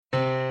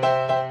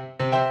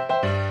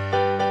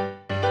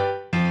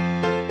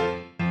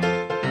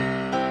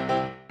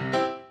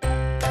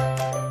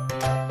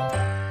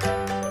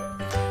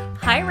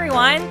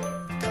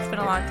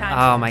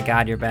Oh my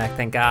God, you're back.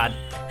 Thank God.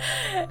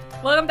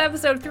 Welcome to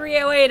episode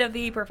 308 of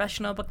the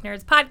Professional Book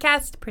Nerds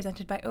podcast,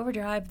 presented by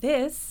Overdrive.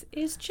 This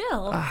is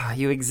Jill. Oh,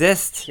 you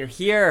exist. You're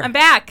here. I'm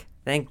back.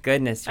 Thank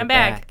goodness you're I'm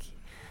back.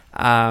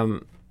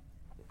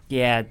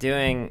 Yeah,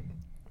 doing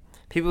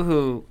people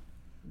who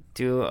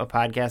do a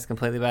podcast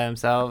completely by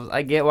themselves,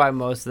 I get why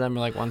most of them are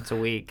like once a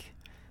week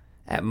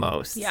at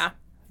most. Yeah.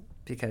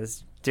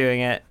 Because doing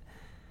it,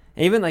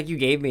 even like you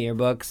gave me your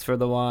books for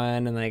the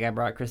one, and like I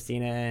brought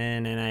Christina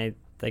in and I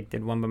like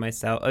did one by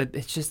myself.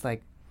 It's just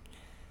like,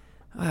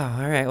 oh,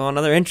 all right, well,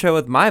 another intro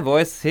with my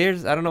voice. I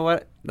don't know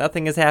what,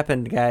 nothing has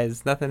happened,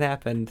 guys. Nothing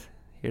happened.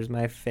 Here's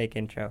my fake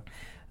intro.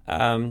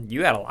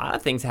 You had a lot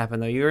of things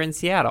happen, though. You were in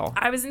Seattle.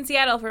 I was in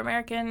Seattle for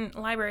American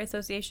Library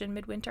Association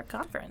Midwinter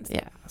Conference.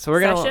 Yeah. So we're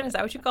going to... Is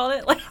that what you called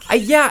it?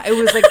 Yeah, it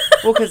was like...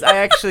 Well, because I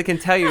actually can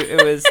tell you,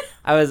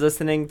 I was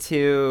listening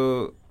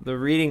to the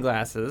Reading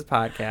Glasses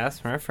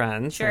podcast from our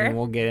friends. Sure. And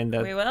we'll get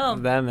into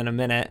them in a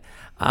minute.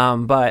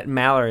 But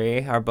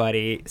Mallory, our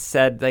buddy,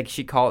 said, like,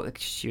 she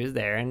was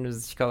there,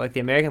 and she called, like, the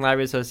American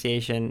Library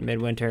Association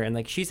Midwinter, and,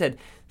 like, she said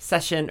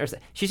session, or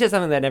she said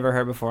something that I'd never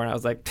heard before, and I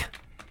was like...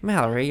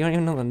 Mallory, you don't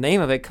even know the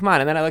name of it. Come on.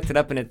 And then I looked it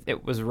up and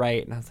it was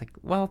right. And I was like,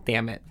 well,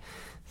 damn it.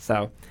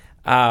 So,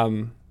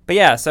 but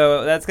yeah,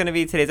 so that's going to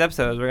be today's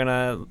episode. We're going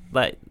to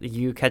let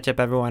you catch up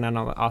everyone on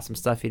all the awesome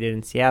stuff you did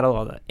in Seattle,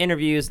 all the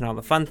interviews and all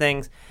the fun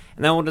things.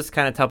 And then we'll just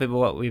kind of tell people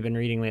what we've been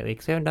reading lately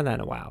because we haven't done that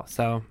in a while.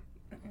 So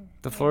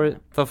the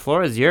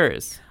floor is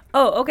yours.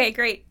 Oh, okay,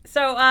 great.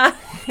 So,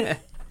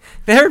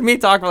 they heard me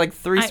talk for like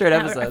 3 straight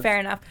episodes. Fair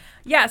enough.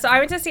 Yeah, so I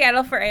went to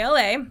Seattle for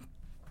ALA.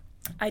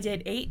 I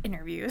did 8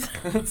 interviews.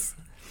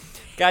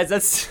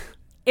 Guys,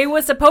 it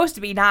was supposed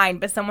to be 9,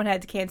 but someone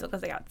had to cancel because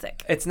they got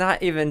sick. It's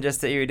not even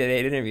just that you did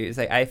 8 interviews.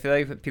 Like, I feel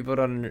like people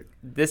don't...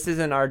 This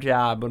isn't our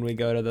job when we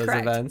go to those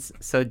Correct. events.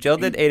 So Jill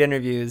did 8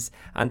 interviews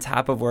on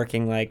top of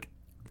working like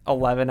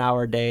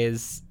 11-hour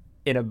days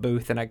in a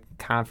booth in a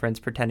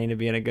conference pretending to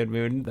be in a good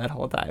mood that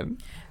whole time.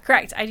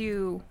 Correct. I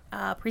do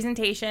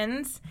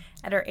presentations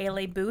at our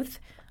ALA booth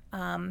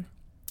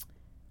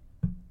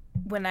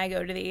when I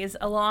go to these,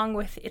 along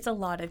with, it's a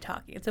lot of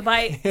talking. So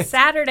by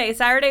Saturday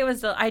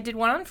was I did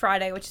one on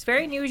Friday, which is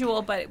very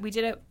unusual, but we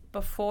did it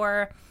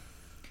before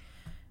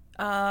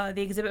the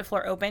exhibit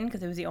floor opened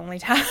because it was the only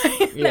time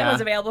that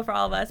was available for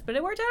all of us, but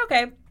it worked out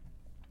okay.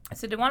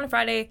 So I did one on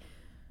Friday,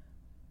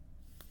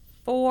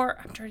 I'm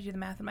trying to do the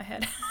math in my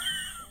head.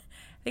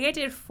 I think I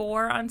did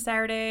 4 on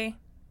Saturday.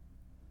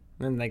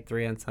 And like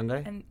 3 on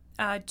Sunday? And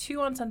 2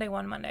 on Sunday,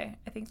 1 Monday.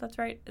 I think that's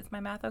right. Is my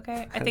math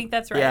okay? I think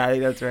that's right. Yeah, I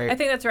think that's right. I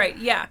think that's right.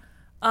 Yeah.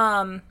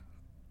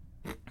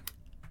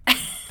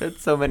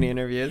 That's so many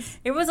interviews.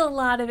 It was a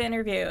lot of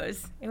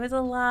interviews.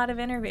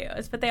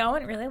 But they all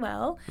went really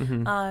well.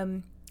 Mm-hmm.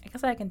 I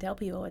guess I can tell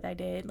people what I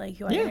did, like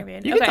who I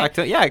interviewed. You can talk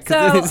to them. Yeah,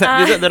 because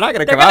they're not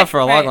going to come out for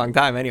a long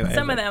time anyway.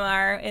 Some of them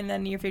are in the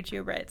near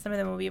future, but some of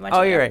them will be much.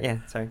 Oh, you're right.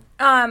 Yeah, sorry.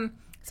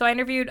 So I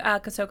interviewed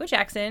Kosoko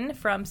Jackson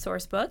from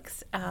Source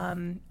Books,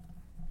 and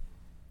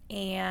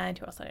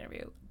who else did I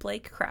interview?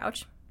 Blake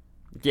Crouch.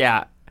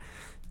 Yeah,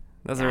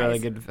 that was a really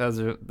good. That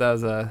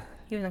was a.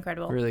 He was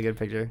incredible. Really good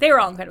picture. They were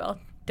all incredible.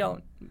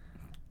 Don't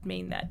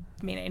mean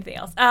anything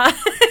else.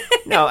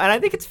 No, and I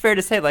think it's fair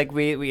to say, like,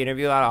 we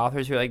interview a lot of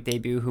authors who are, like,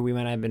 debut, who we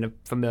might have been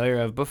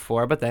familiar of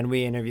before, but then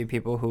we interview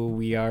people who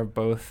we are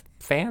both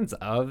fans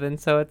of,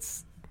 and so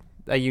it's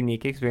a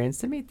unique experience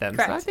to meet them.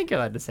 Correct. So I think you're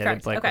allowed to say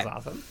that Blake was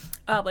awesome.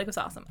 Blake was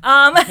awesome.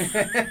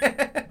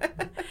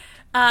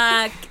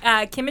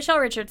 Kim Michelle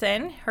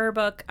Richardson, her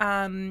book,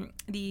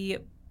 The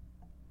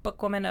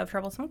Bookwoman of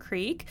Troublesome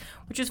Creek,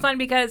 which was fun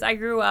because I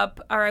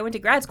went to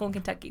grad school in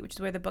Kentucky, which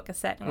is where the book is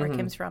set and where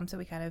Kim's from. So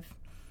we of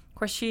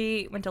course,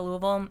 she went to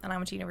Louisville and I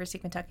went to University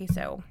of Kentucky,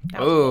 so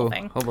that was a cool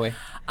thing. Oh boy.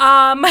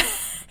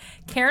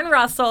 Karen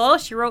Russell,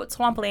 she wrote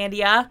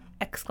Swamplandia!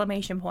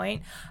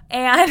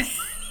 And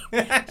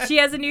she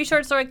has a new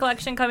short story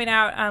collection coming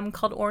out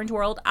called Orange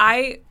World.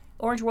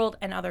 Orange World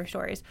and Other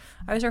Stories.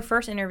 I was her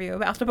first interview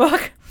about the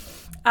book.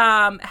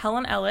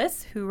 Helen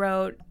Ellis, who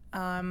wrote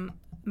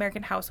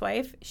American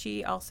Housewife.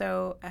 She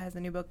also has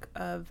a new book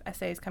of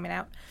essays coming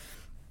out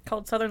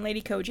called Southern Lady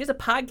Code. She has a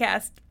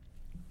podcast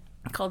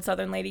called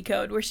Southern Lady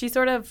Code where she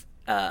sort of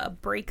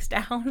breaks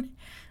down,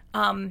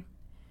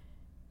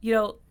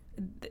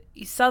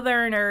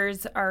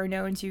 Southerners are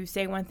known to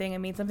say one thing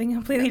and mean something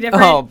completely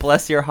different. Oh,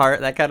 bless your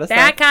heart, that kind of stuff.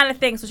 That kind of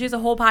thing. So she has a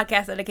whole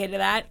podcast dedicated to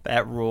that.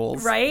 That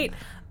rules. Right?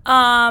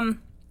 I'm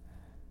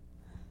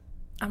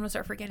going to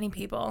start forgetting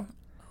people.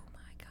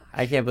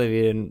 I can't believe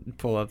you didn't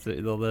pull up the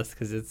list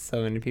because it's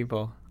so many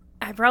people.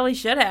 I probably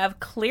should have,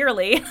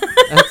 clearly.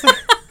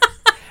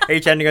 Are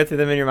you trying to go through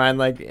them in your mind,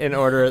 like, in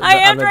order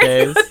on the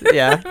days?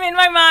 Yeah. I'm in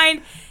my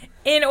mind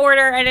in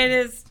order, and it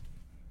is...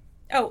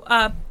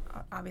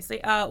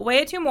 obviously.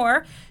 Waya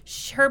Tumor,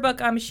 her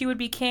book, She Would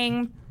Be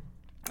King,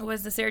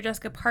 was the Sarah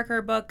Jessica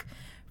Parker book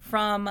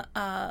from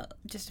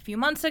just a few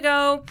months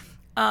ago.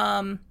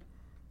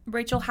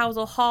 Rachel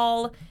Housel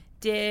Hall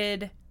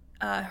did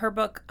her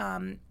book...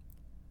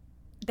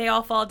 They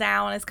All Fall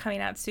Down is coming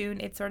out soon.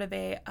 It's sort of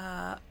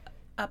a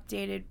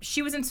updated.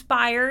 She was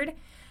inspired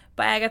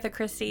by Agatha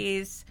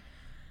Christie's,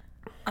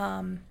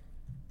 and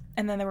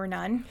then there were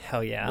none.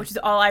 Hell yeah. Which is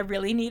all I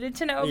really needed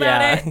to know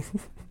about it.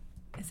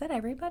 Is that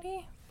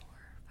everybody? 4,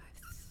 5,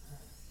 6.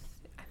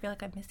 I feel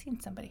like I'm missing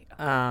somebody.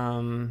 Who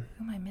am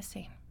I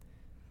missing?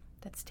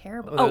 That's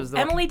terrible.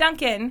 Emily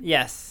Duncan.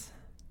 Yes.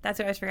 That's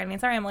what I was forgetting.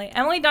 Sorry, Emily.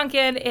 Emily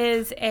Duncan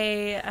is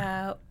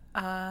a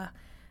YA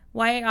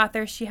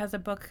author. She has a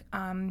book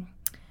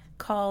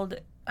called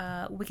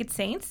Wicked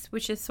Saints,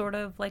 which is sort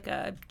of like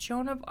a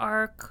Joan of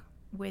Arc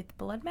with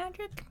blood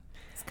magic.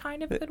 It's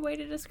kind of a good way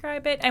to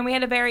describe it. And we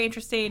had a very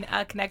interesting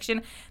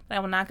connection that I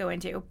will not go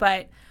into,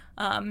 but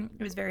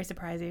it was very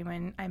surprising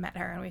when I met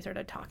her and we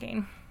started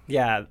talking.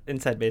 Yeah,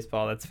 Inside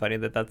Baseball. That's funny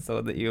that's the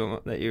one that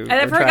you. And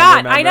I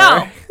forgot. I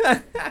know.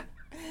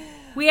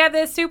 We had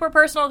this super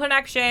personal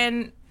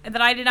connection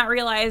that I did not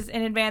realize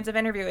in advance of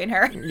interviewing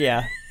her.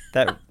 Yeah,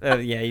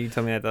 you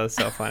told me that was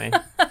so funny.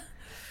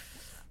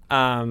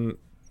 But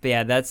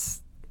yeah,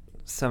 that's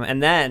some,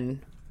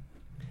 and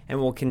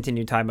we'll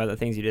continue talking about the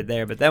things you did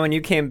there. But then when you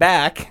came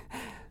back,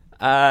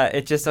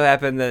 it just so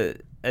happened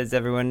that, as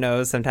everyone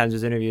knows, sometimes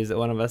there's interviews that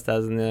one of us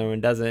does and the other one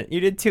doesn't. You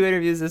did 2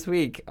 interviews this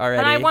week already.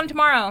 And I have one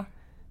tomorrow.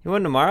 You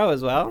won tomorrow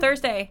as well?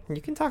 Thursday. You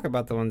can talk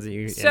about the ones that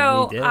you did.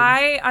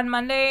 On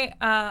Monday,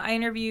 I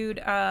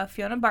interviewed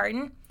Fiona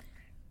Barton,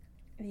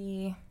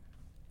 the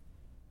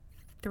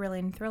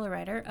thrilling thriller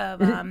writer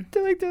of...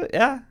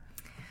 yeah.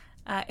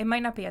 It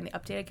might not be on the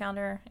updated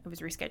calendar. It was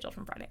rescheduled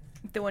from Friday.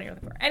 The one you're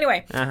looking for.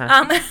 Anyway.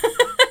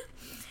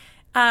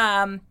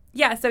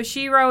 Yeah, so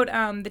she wrote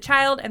The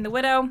Child and the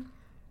Widow.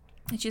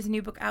 And she has a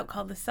new book out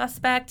called The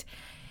Suspect.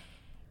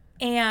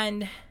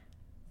 And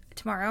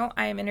tomorrow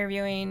I am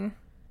interviewing...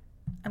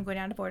 I'm going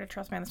down to Florida,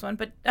 trust me on this one.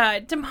 But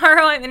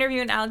tomorrow I'm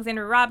interviewing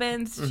Alexandra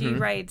Robbins. Mm-hmm. She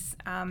writes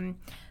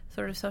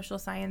sort of social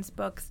science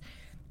books.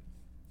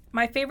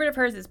 My favorite of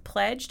hers is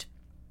Pledged,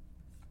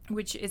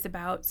 which is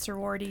about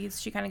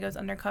sororities. She kind of goes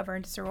undercover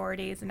into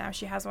sororities, and now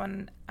she has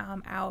one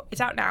out.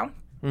 It's out now.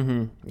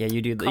 Mm-hmm. Yeah,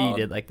 you did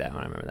like that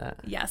one. I remember that.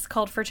 Yes,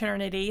 called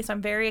Fraternity. So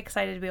I'm very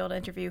excited to be able to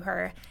interview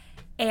her.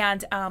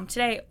 And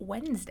today,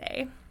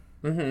 Wednesday.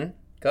 Mm-hmm.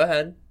 Go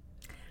ahead.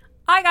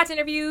 I got to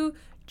interview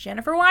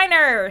Jennifer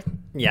Weiner.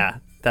 Yeah,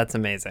 that's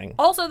amazing.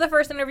 Also the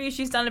first interview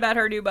she's done about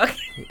her new book,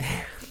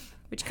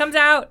 which comes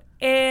out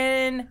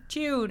in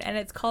June, and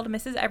it's called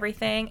Mrs.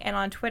 Everything. And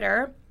on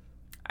Twitter,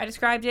 I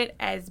described it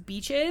as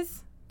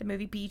Beaches, the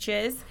movie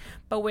Beaches,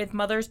 but with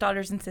mothers,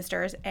 daughters, and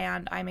sisters,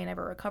 and I may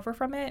never recover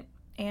from it.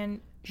 And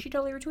she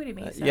totally retweeted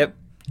me. So. Yep.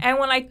 And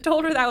when I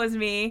told her that was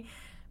me,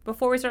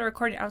 before we started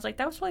recording, I was like,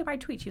 that was totally my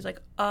tweet. She was like,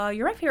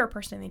 you're my favorite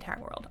person in the entire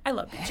world. I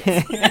love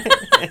Beaches.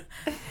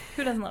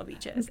 Who doesn't love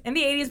Beaches? In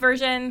the 80s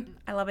version,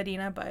 I love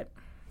Adina, but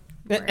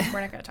we're not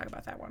going to talk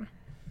about that one.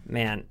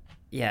 Man,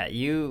 yeah,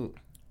 you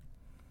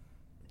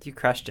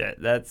crushed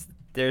it.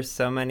 There's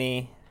so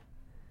many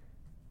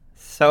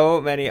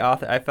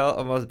authors. I felt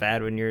almost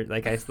bad when you're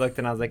like, I looked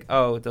and I was like,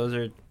 oh, those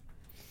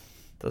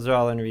are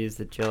all interviews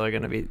that Jill's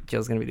gonna be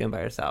doing by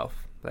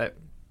herself. But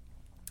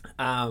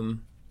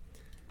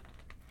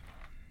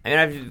we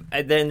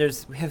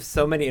have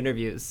so many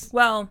interviews.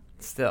 Well,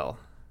 still,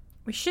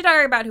 we should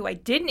talk about who I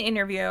didn't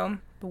interview,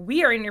 but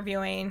we are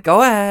interviewing.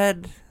 Go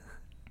ahead.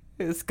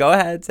 Just go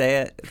ahead,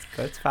 say it.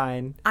 It's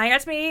fine. I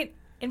got to meet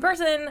in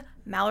person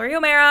Mallory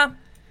O'Mara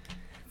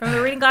from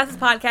the Reading Glasses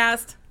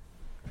podcast.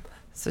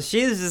 So she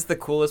is just the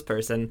coolest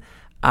person.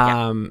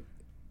 As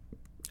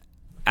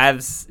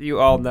you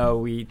all know,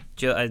 we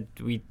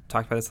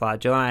talked about this a lot.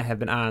 Jill and I have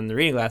been on the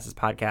Reading Glasses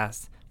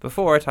podcast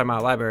before, talking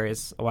about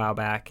libraries a while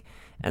back.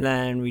 And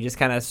then we just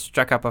kind of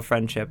struck up a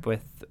friendship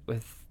with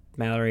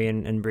Mallory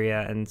and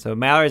Bria. And so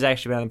Mallory's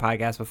actually been on the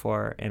podcast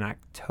before in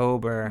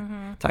October,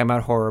 talking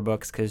about horror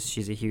books because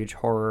she's a huge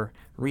horror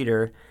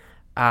reader.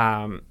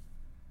 And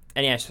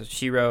yeah, so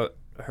she wrote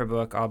her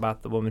book all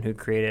about the woman who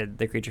created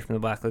The Creature from the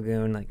Black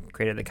Lagoon, like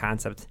created the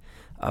concept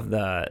of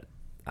the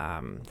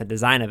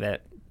design of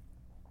it.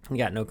 We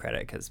got no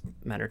credit because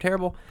men are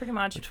terrible. Pretty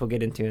much. Which we'll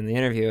get into in the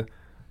interview.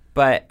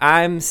 But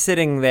I'm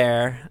sitting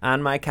there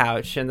on my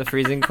couch in the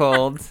freezing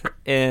cold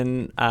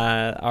in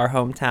our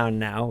hometown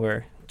now,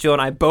 where Jill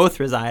and I both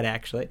reside,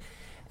 actually.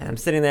 And I'm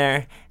sitting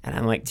there, and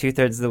I'm like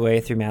 2/3 of the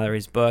way through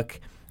Mallory's book.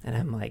 And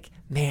I'm like,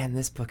 man,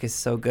 this book is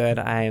so good.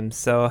 I am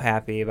so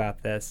happy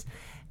about this.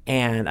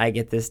 And I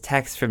get this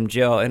text from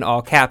Jill in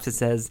all caps. It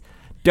says,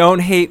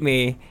 "Don't hate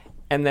me."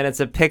 And then it's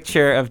a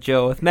picture of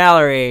Jill with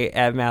Mallory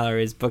at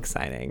Mallory's book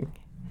signing.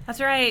 That's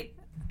right.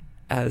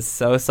 I was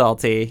so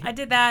salty. I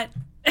did that.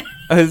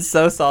 I was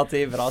so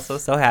salty, but also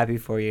so happy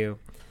for you.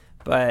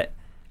 But,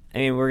 I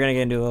mean, we're going to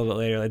get into it a little bit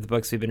later, like the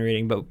books we've been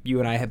reading, but you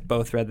and I have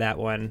both read that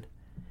one.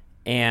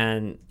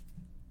 And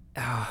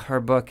her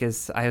book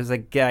is, I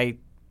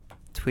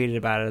tweeted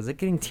about it. I was like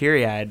getting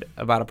teary-eyed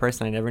about a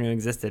person I never knew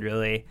existed,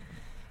 really.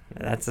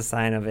 That's a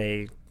sign of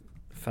a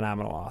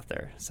phenomenal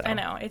author. So I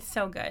know. It's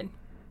so good.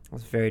 I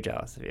was very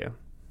jealous of you.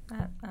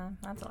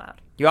 That's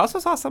allowed. You also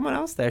saw someone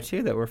else there,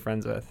 too, that we're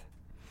friends with.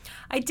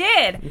 I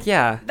did.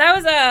 Yeah. That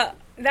was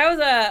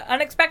a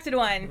unexpected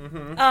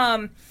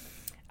one.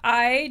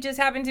 I just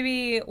happened to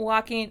be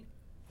walking.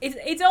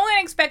 It's only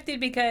unexpected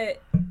because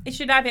it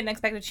should not be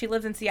unexpected. She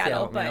lives in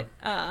Seattle, but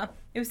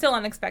it was still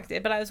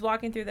unexpected. But I was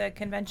walking through the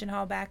convention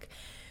hall back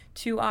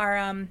to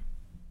our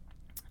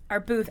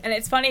booth, and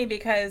it's funny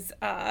because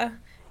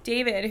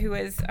David, who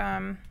is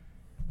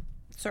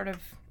sort of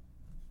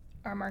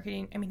our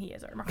marketing. I mean, he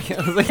is our marketing.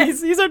 I was like,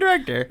 he's our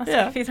director.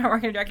 Yeah, he's our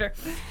marketing director.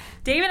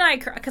 David and I,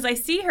 because I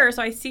see her,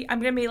 so I'm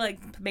gonna be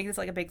like make this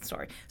like a big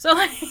story. So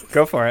like,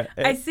 go for it.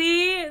 I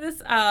see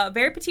this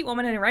very petite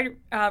woman in a red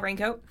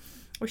raincoat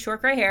with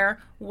short gray hair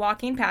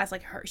walking past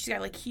like her. She's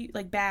got like cute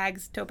like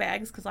bags, tote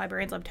bags, because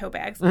librarians love tote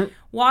bags. Mm-hmm.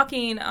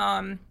 Walking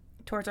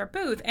towards our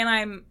booth,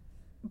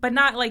 but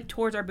not like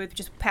towards our booth,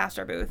 just past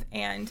our booth,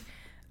 and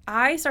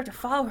I start to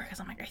follow her because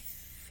I'm like, I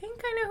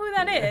think I know who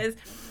that is.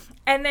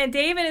 And then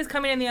David is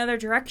coming in the other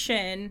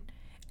direction,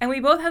 and we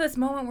both have this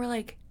moment where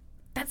like,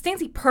 that's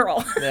Nancy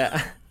Pearl.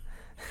 Yeah.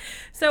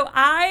 So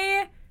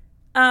I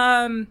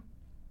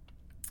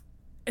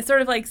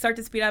sort of like start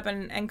to speed up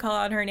and call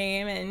out her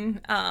name,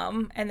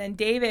 and then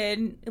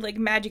David like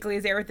magically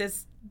is there with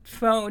this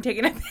phone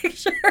taking a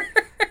picture.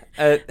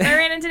 I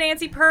ran into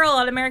Nancy Pearl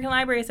at American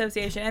Library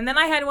Association, and then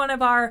I had one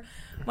of our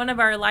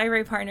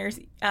library partners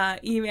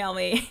email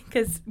me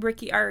because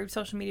Ricky, our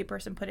social media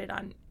person, put it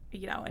on.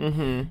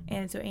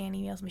 And so Anne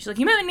emails me. She's like,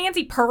 "You met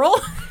Nancy Pearl?"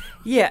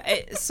 Yeah.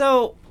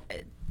 So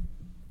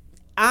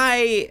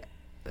I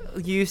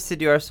used to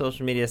do our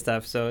social media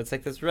stuff, so it's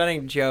like this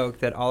running joke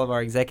that all of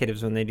our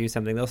executives, when they do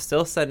something, they'll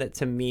still send it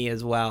to me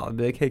as well and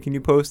be like, "Hey, can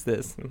you post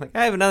this?" I'm like,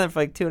 "I haven't done it for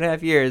like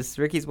 2.5 years.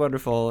 Ricky's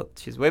wonderful.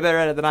 She's way better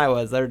at it than I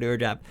was. Let her do her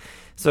job."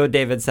 So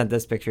David sent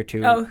this picture to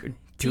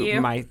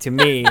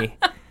me.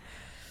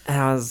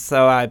 And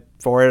I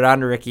forwarded it on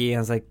to Ricky. I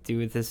was like, "Do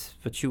with this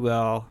what you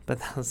will." But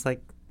I was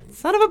like,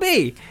 son of a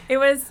bee. It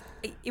was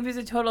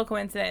a total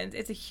coincidence.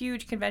 It's a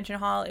huge convention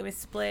hall. It was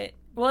split.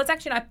 Well, it's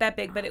actually not that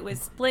big, but it was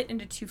split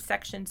into 2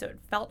 sections, so it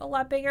felt a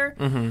lot bigger.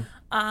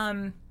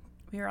 Mm-hmm.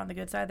 We were on the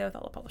good side, though, with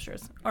all the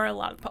publishers, or a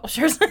lot of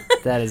publishers.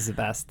 That is the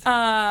best.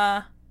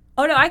 Oh,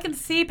 no, I can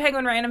see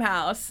Penguin Random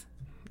House,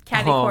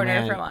 catty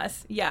corner from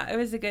us. Yeah, it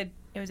was a good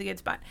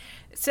spot.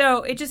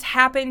 So it just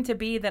happened to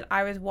be that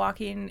I was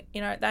walking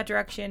in that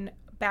direction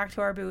back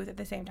to our booth at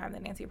the same time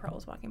that Nancy Pearl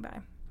was walking by.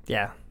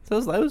 Yeah, so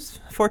it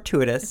was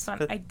fortuitous. It's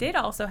fun. I did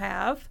also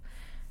have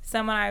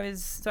someone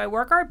I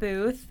work our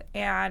booth,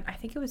 and I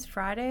think it was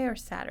Friday or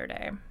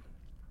Saturday.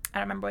 I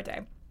don't remember what day.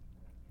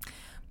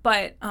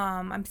 But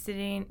I'm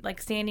standing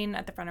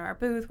at the front of our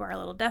booth where our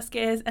little desk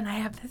is, and I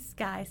have this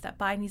guy step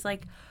by, and he's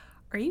like,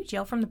 "Are you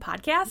Jill from the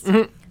podcast?"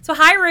 Mm-hmm. So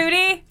hi,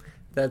 Rudy.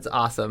 That's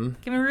awesome.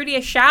 Giving Rudy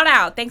a shout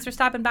out. Thanks for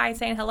stopping by and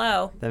saying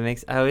hello. I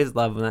always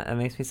love when that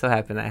makes me so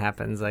happy when that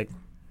happens. Like,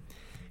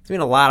 I mean,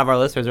 a lot of our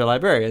listeners are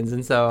librarians,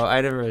 and so I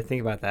never really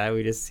think about that.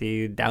 We just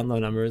see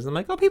download numbers. I'm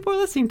like, oh, people are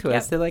listening to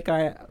us. They like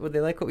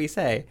what we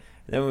say.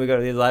 And then when we go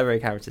to these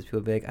library conferences,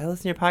 people be like, I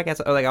listen to your podcast.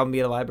 Or like, I'll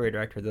meet a library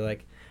director. They're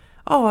like,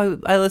 oh,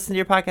 I listen to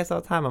your podcast all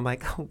the time. I'm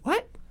like,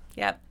 what?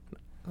 Yep.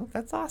 Oh,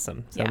 that's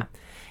awesome. So, yeah.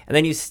 And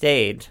then you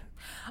stayed.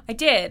 I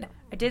did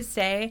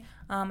stay.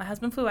 My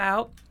husband flew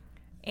out,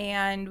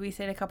 and we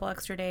stayed a couple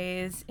extra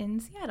days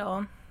in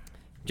Seattle.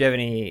 Do you have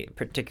any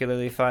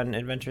particularly fun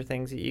adventure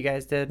things that you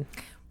guys did?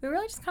 We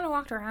really just kind of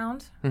walked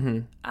around. Mm-hmm.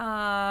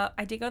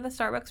 I did go to the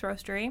Starbucks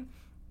Roastery,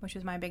 which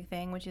was my big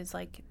thing, which is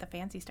like the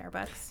fancy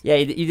Starbucks. Yeah,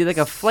 you did like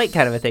a flight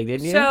kind of a thing,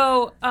 didn't you?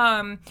 So,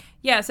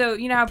 so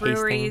you know how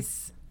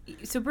breweries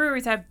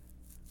have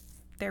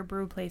their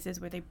brew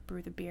places where they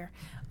brew the beer.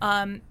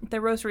 The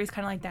roastery is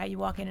kind of like that. You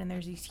walk in and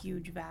there's these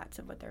huge vats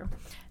of what they're...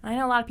 And I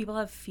know a lot of people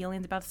have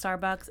feelings about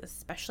Starbucks,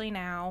 especially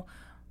now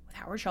with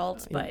Howard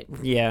Schultz, but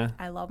yeah,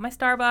 I love my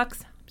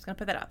Starbucks. I'm just going to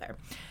put that out there.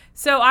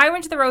 So I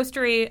went to the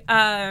roastery...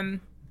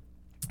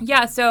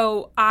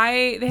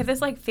 they have this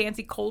like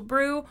fancy cold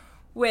brew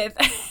with,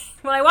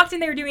 when I walked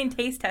in, they were doing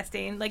taste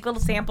testing, like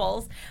little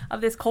samples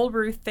of this cold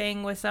brew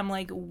thing with some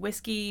like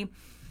whiskey,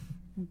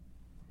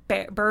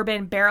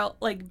 bourbon barrel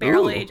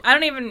aged.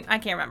 I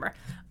can't remember.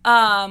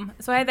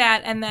 So I had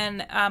that, and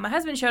then my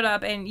husband showed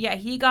up, and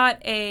he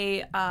got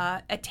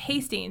a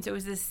tasting. So it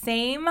was the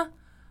same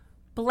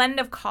blend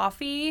of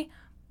coffee,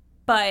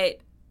 but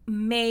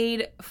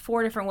made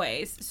 4 different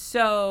ways.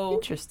 So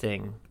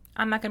interesting.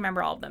 I'm not going to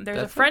remember all of them.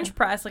 There's a French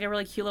press, like a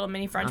really cute little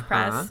mini French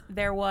press.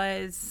 There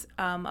was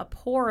a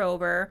pour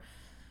over.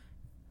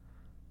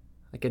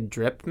 Like a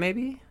drip,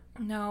 maybe?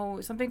 No,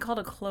 something called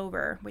a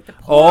clover. Wait, the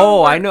pour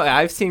over. I know.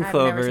 I've seen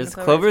clovers.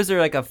 Clovers are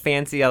like a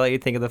fancy, I'll let you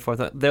think of the fourth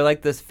one. They're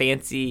like this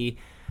fancy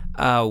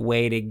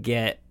way to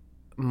get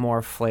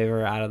more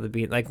flavor out of the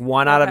bean. Like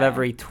one out of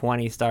every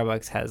 20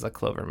 Starbucks has a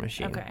clover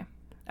machine. Okay.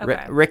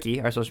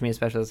 Ricky, our social media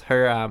specialist,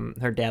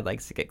 her dad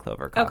likes to get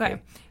clover coffee.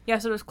 Okay. Yeah,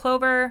 so it was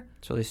clover.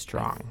 It's really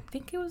strong. I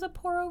think it was a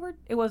pour over.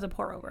 It was a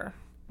pour over,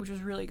 which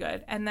was really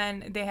good. And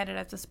then they had it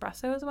as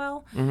espresso as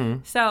well.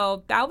 Mm-hmm.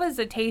 So that was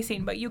a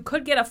tasting, but you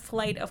could get a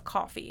flight of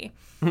coffee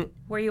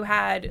where you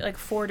had like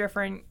 4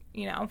 different,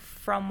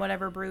 from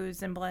whatever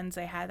brews and blends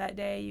they had that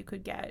day, you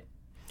could get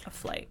a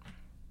flight.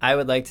 I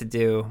would like to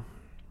do,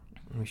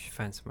 we should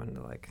find someone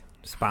to like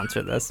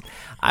sponsor this.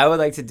 I would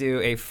like to do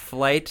a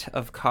flight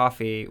of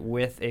coffee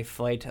with a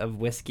flight of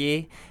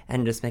whiskey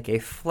and just make a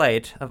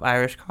flight of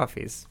Irish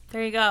coffees.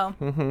 There you go.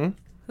 Mm-hmm.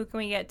 Who can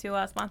we get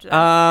to sponsor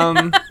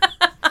that?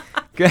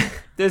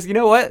 There's, you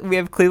know what? We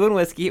have Cleveland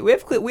whiskey. We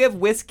have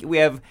whiskey. We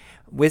have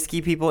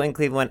whiskey people in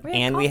Cleveland,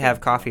 and we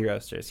have coffee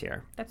roasters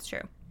here. That's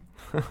true.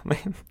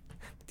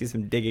 Do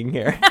some digging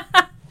here.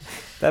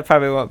 That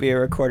probably won't be a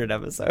recorded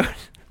episode.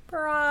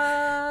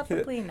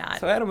 Probably not.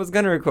 So Adam was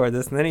going to record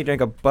this, and then he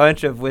drank a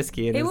bunch of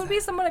whiskey. It would be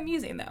somewhat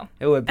amusing, though.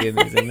 It would be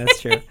amusing.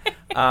 That's true.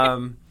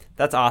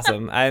 That's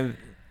awesome.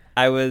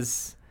 I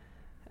was,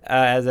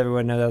 as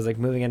everyone knows, I was like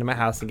moving into my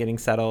house and getting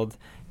settled,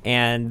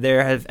 and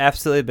there have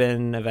absolutely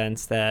been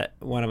events that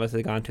one of us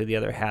has gone to, the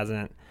other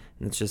hasn't,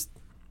 and it's just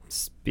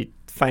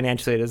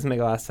financially it doesn't make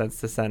a lot of sense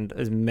to send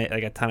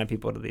like a ton of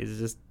people to these. It's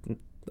just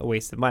a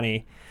waste of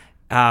money.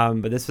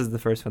 But this was the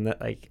first one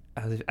that like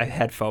I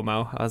had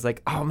FOMO. I was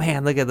like, oh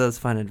man, look at those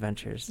fun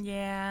adventures.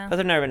 Yeah. Because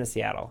I've never been to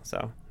Seattle,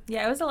 so.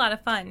 Yeah, it was a lot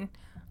of fun.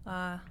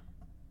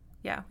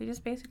 Yeah, we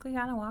just basically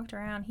kind of walked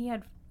around. He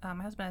had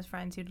my husband has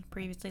friends who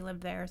previously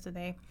lived there, so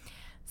they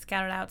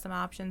scouted out some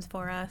options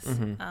for us.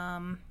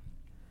 Mm-hmm.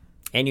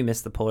 And you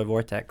missed the polar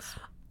vortex.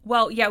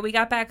 Well, yeah, we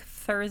got back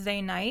Thursday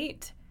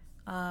night,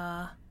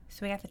 so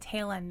we got the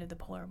tail end of the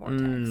polar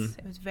vortex.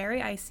 It was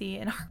very icy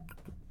in our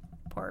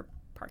poor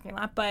parking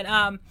lot, but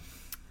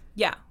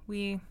yeah,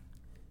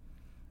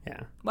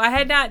 Yeah. Well, I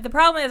had not. The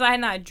problem is I had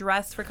not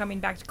dressed for coming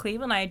back to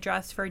Cleveland. I had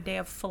dressed for a day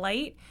of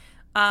flight.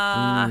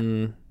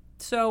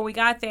 So we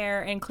got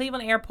there in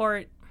Cleveland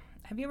Airport.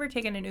 Have you ever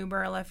taken an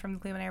Uber or Lyft from the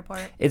Cleveland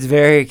Airport? It's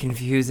very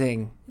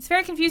confusing. It's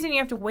very confusing. You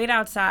have to wait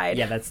outside.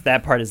 Yeah,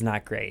 that part is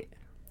not great.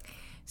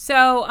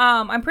 So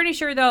I'm pretty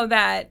sure though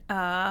that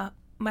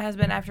my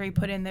husband, after he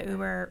put in the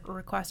Uber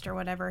request or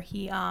whatever,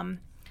 he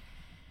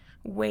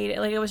waited.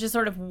 Like it was just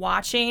sort of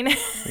watching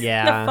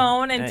the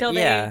phone until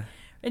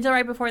until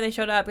right before they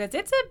showed up, because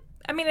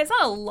it's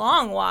not a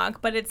long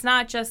walk, but it's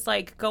not just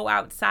like go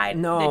outside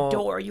the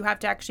door. You have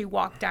to actually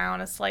walk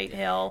down a slight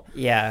hill.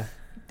 Yeah.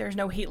 There's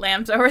no heat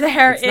lamps over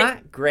there. It's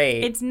not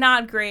great. It's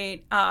not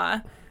great.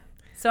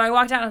 So I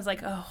walked out and I was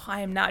like, oh,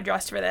 I am not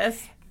dressed for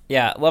this.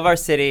 Yeah. Love our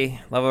city.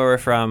 Love where we're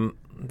from.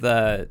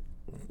 The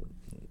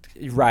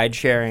ride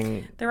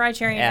sharing. The ride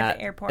sharing at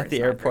the airport. At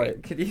the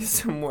airport could use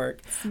some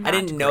work. I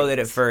didn't know that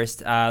at first.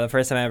 The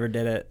first time I ever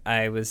did it,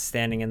 I was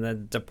standing in the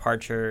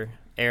departure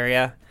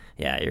area.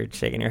 Yeah, you're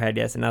shaking your head,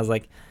 yes. And I was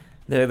like,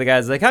 the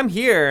guy's like, I'm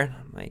here.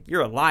 I'm like,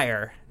 you're a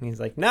liar. And he's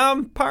like, no,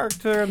 I'm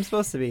parked where I'm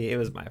supposed to be. It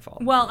was my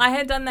fault. Well, I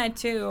had done that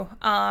too.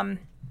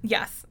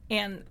 Yes.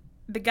 And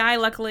the guy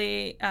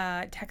luckily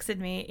texted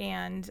me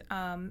and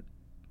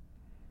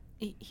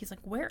he's like,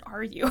 where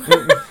are you?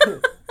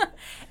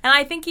 And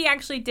I think he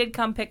actually did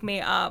come pick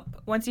me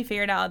up once he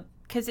figured out,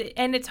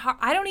 it's hard.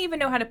 I don't even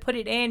know how to put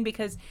it in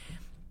because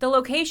the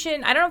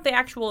location, I don't know what the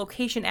actual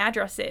location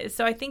address is.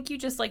 So I think you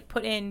just like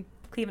put in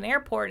Cleveland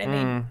Airport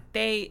and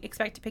they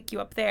expect to pick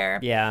you up there.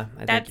 Yeah,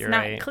 I think you're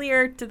right. That's not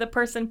clear to the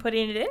person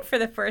putting it in for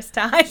the first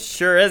time.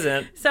 Sure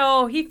isn't.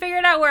 So he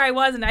figured out where I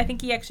was, and I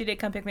think he actually did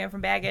come pick me up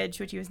from baggage,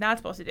 which he was not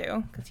supposed to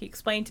do because he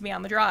explained to me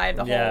on the drive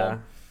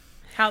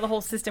how the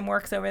whole system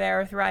works over there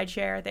with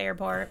rideshare at the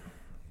airport.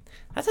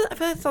 I feel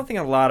that's something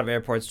a lot of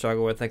airports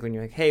struggle with, like when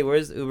you're like, hey,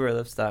 where's Uber or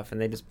Lyft stuff?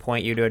 And they just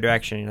point you to a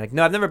direction. You're like,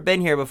 no, I've never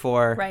been here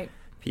before. Right.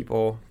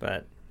 People,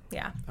 but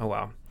yeah. Oh,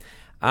 wow.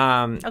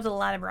 That was a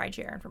lot of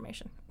rideshare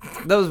information.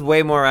 That was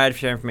way more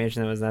rideshare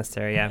information than was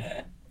necessary,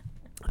 yeah.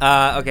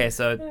 Okay,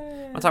 so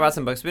want to talk about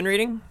some books we've been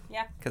reading?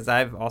 Yeah. Because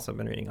I've also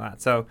been reading a lot.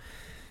 So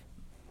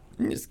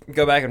just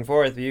go back and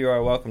forth. You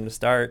are welcome to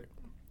start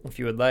if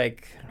you would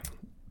like.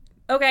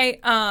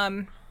 Okay.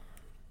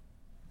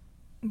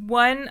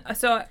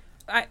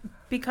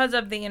 Because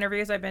of the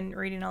interviews, I've been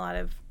reading a lot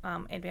of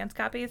advanced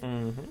copies.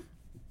 Mm-hmm.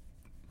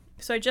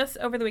 So just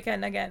over the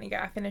weekend, again,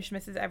 I finished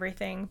Mrs.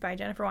 Everything by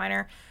Jennifer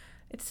Weiner.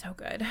 It's so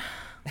good.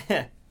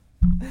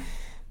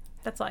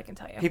 That's all I can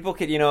tell you. People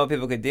could, what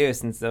people could do,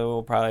 since there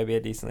will probably be a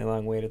decently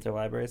long wait at their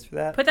libriaries for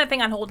that. Put that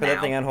thing on hold now. Put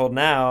that thing on hold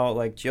now,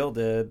 like Jill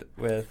did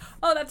with...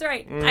 Oh, that's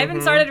right. Mm-hmm. I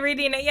haven't started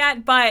reading it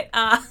yet, but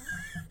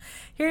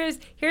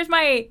here's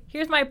my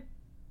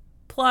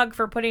plug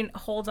for putting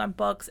holds on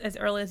books as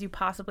early as you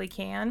possibly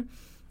can.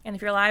 And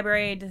if your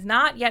library does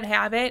not yet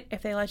have it,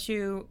 if they let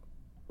you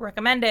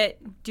recommend it,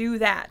 do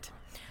that.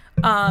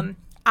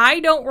 I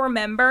don't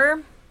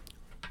remember...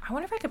 I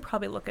wonder if I could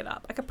probably look it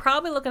up. I could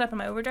probably look it up in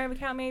my Overdrive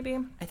account, maybe.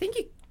 I think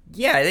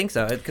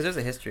so, because there's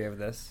a history of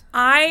this.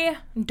 I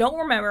don't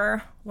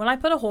remember when I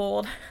put a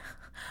hold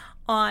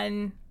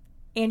on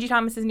Angie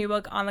Thomas's new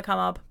book, On the Come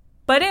Up,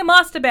 but it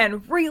must have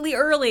been really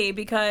early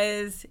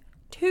because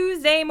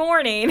Tuesday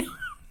morning,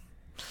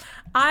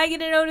 I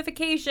get a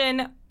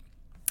notification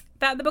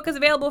that the book is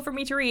available for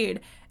me to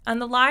read.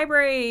 And the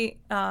library,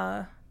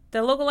 the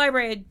local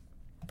library had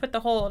put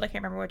the hold, I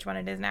can't remember which one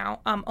it is now,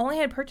 only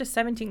had purchased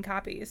 17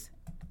 copies.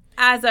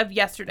 As of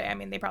yesterday. I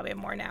mean, they probably have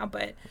more now,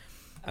 but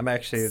I'm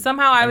was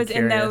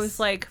in those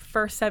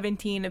first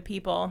 17 of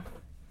people.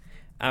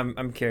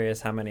 I'm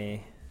curious how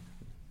many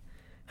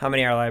how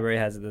many our library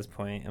has at this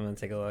point. I'm going to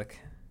take a look.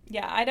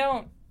 Yeah, I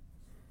don't.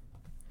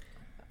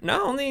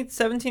 No, only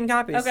 17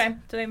 copies. Okay,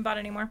 so they haven't bought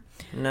any more.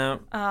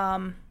 No.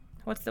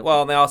 What's the?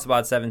 Well, they also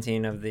bought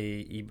 17 of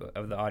the ebook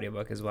of the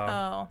audiobook as well.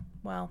 Oh,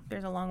 well,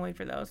 there's a long wait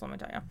for those. Let me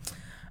tell you.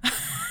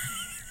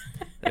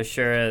 There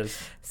sure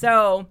is.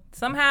 So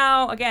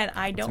somehow, again,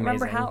 I don't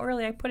remember amazing. how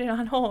early I put it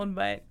on hold,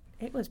 but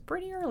it was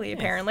pretty early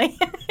apparently.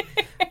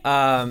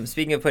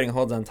 Speaking of putting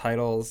holds on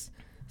titles,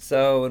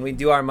 so when we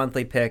do our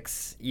monthly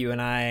picks, you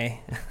and I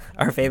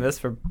are famous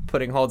for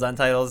putting holds on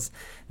titles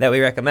that we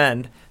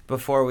recommend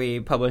before we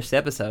publish the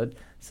episode,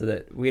 so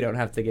that we don't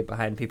have to get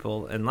behind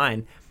people in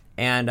line.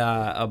 And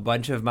a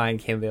bunch of mine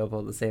came available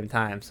at the same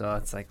time, so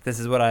it's like, this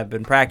is what I've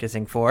been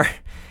practicing for,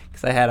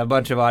 because I had a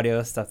bunch of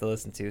audio stuff to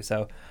listen to.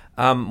 So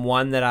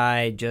one that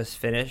I just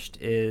finished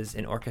is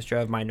An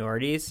Orchestra of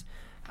Minorities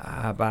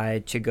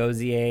by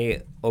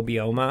Chigozie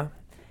Obioma,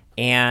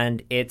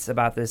 and it's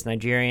about this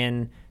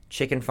Nigerian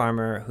chicken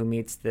farmer who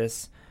meets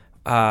this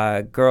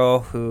girl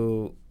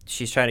who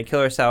she's trying to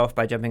kill herself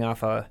by jumping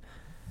off a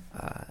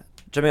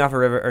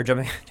river, or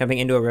jumping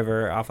into a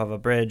river off of a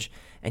bridge,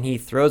 and he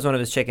throws one of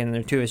his chickens,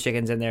 or two of his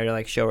chickens, in there to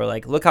like show her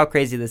like, look how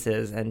crazy this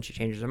is, and she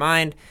changes her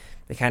mind.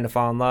 They kind of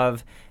fall in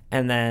love,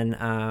 and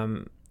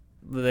then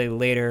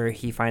later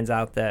he finds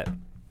out that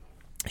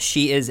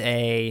she is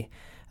a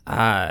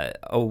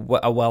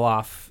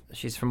well-off.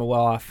 She's from a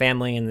well-off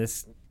family, and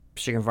this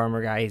chicken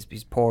farmer guy,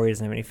 he's poor. He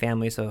doesn't have any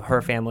family, so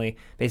her family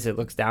basically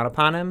looks down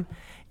upon him.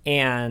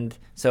 And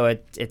so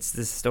it's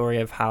this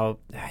story of how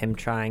him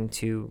trying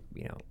to,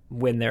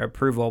 win their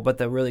approval. But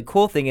the really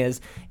cool thing is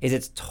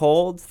it's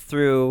told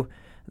through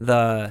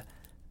the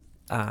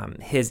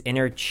his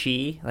inner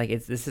chi. Like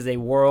this is a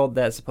world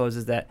that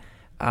supposes that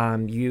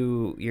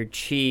your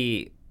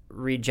chi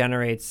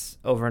regenerates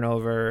over and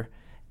over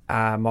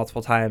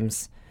multiple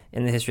times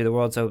in the history of the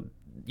world. So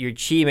your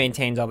chi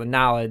maintains all the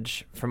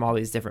knowledge from all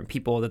these different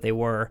people that they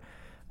were.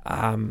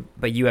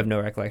 But you have no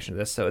recollection of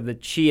this. So the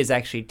chi is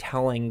actually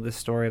telling the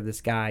story of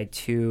this guy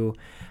to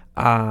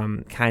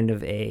kind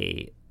of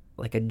a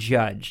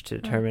judge to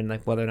determine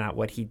like whether or not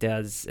what he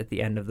does at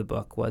the end of the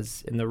book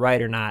was in the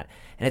right or not.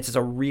 And it's just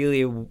a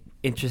really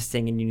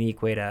interesting and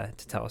unique way to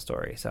tell a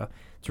story. So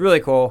it's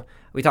really cool.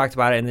 We talked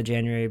about it in the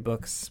January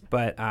books,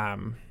 but I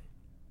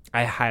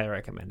highly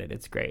recommend it.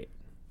 It's great.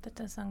 That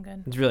does sound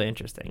good. It's really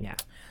interesting, yeah.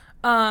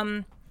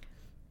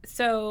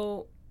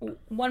 So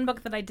one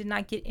book that I did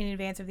not get in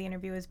advance of the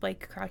interview is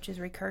Blake Crouch's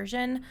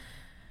Recursion.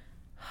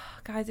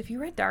 Guys, if you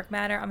read Dark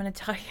Matter, I'm going to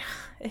tell you,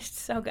 it's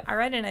so good. I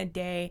read it in a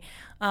day.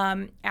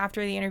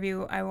 After the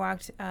interview, I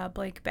walked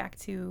Blake back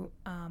to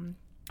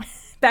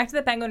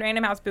the Penguin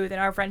Random House booth,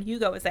 and our friend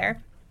Hugo was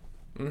there.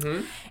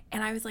 Mm-hmm.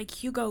 And I was like,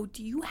 Hugo,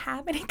 do you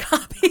have any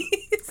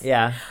copies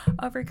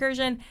of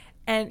Recursion?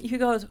 And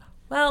Hugo goes,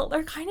 well,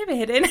 they're kind of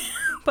hidden,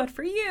 but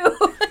for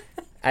you.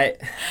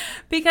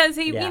 Because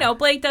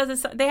Blake does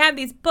this. They have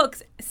these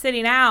books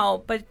sitting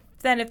out, but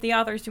then if the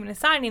author's doing a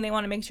signing, they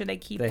want to make sure they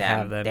keep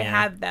them.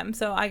 Have them.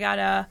 So I got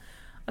a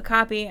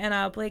copy,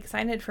 and Blake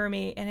signed it for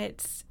me, and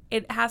it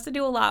has to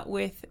do a lot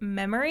with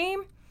memory.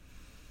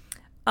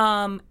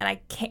 And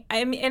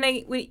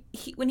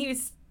when he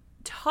was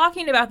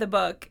talking about the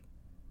book,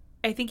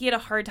 I think he had a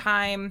hard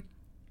time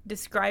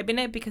describing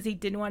it because he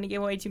didn't want to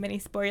give away too many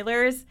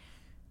spoilers.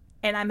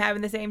 And I'm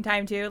having the same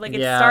time too. Like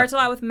it starts a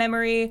lot with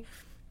memory.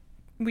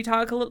 We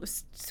talk a little,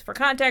 for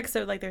context,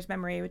 so like there's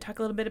memory. We talk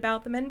a little bit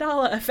about the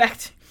Mandela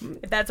effect,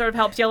 if that sort of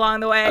helps you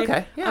along the way.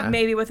 Okay, yeah.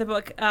 Maybe with the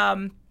book.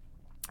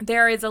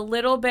 There is a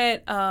little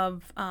bit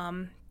of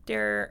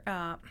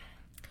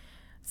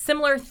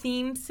similar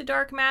themes to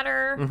Dark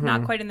Matter,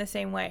 not quite in the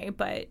same way,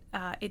 but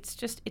it's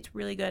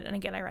really good. And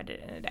again, I read it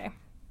in a day.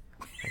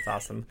 That's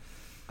awesome.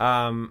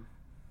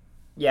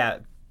 Yeah,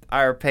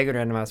 our Penguin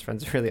Random House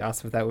friends are really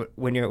awesome with that.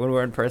 When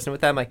we're in person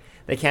with them, like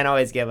they can't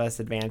always give us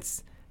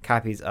advance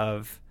copies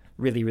of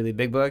really, really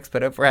big books,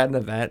 but if we're at an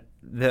event,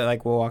 they're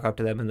like, we'll walk up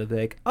to them and they'll be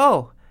like,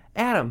 oh,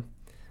 Adam,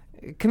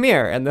 come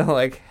here, and they'll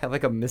like have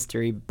like a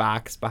mystery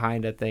box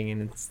behind a thing,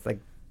 and it's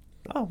like,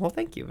 oh, well,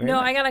 thank you very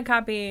much. I got a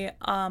copy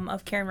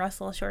of Karen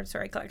Russell's short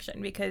story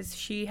collection because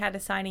she had a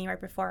signing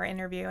right before our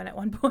interview, and at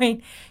one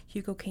point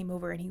Hugo came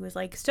over and he was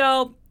like,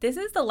 so this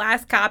is the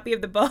last copy of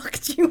the book,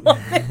 do you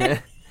want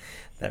it?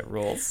 That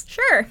rules.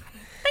 Sure.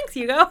 Thanks,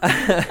 Hugo.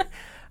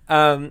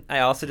 I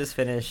also just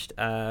finished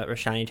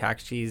Roshani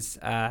Chokchi's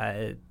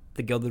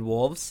The Gilded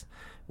Wolves,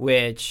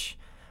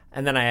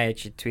 and then I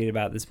actually tweeted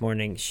about this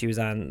morning. She was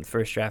on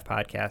First Draft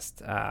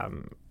podcast,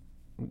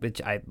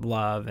 which I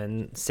love,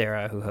 and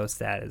Sarah, who hosts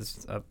that,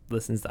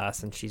 listens to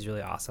us, and she's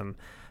really awesome.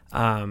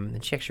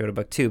 And she actually wrote a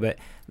book too, but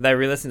I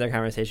re-listened to their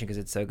conversation because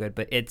it's so good.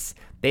 But it's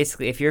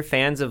basically, if you're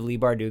fans of Leigh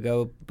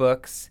Bardugo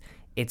books,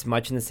 it's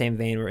much in the same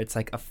vein where it's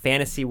like a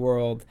fantasy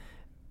world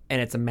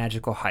and it's a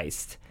magical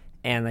heist.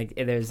 And like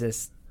there's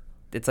this,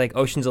 it's like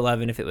Ocean's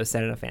 11 if it was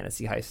set in a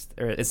fantasy heist,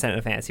 or it's set in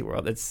a fantasy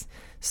world. It's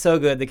so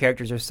good. The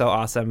characters are so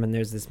awesome, and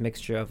there's this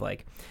mixture of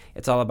like,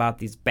 it's all about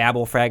these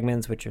Babel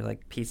fragments, which are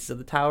like pieces of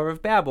the Tower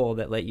of Babel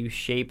that let you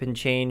shape and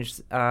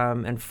change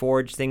and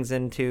forge things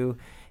into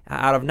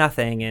out of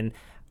nothing. And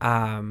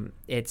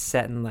It's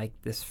set in like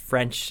this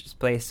French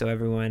place, so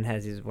everyone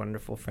has these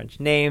wonderful French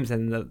names,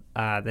 and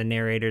the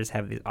narrators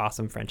have these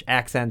awesome French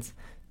accents.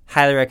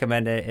 Highly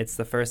recommend it. It's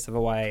the first of a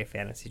YA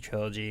fantasy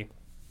trilogy,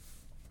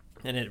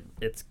 and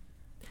it's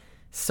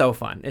so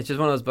fun. It's just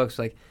one of those books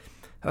like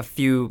a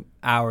few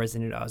hours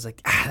into it, I was like,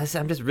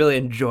 I'm just really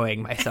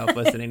enjoying myself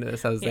listening to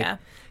this. I was like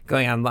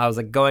going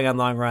on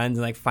long runs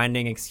and like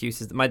finding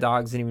excuses. My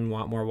dogs didn't even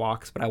want more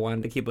walks, but I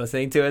wanted to keep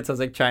listening to it, so I was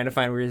like trying to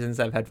find reasons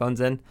to have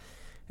headphones in.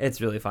 It's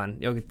really fun.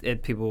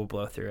 People will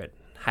blow through it.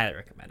 Highly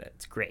recommend it.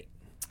 It's great.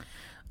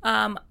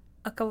 A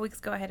couple weeks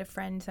ago, I had a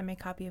friend send me a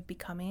copy of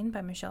Becoming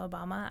by Michelle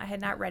Obama. I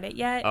had not read it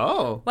yet.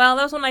 Oh. Well,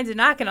 that was one I did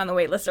not get on the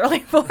wait list early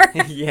for.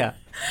 Yeah.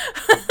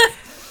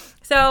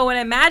 So when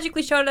it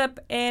magically showed up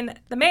in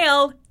the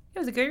mail, it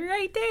was a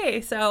great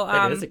day. So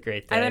it is a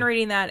great day. I've been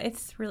reading that.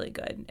 It's really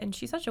good. And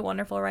she's such a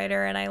wonderful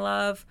writer. And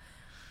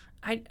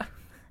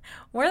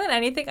more than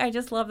anything, I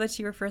just love that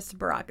she refers to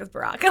Barack as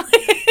Barack.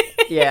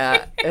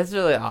 Yeah, it's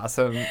really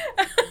awesome.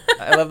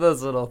 I love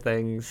those little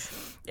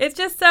things. It's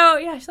just so,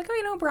 she's like,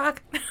 Barack.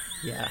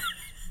 Yeah.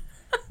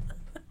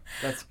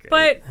 That's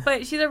great.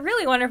 But she's a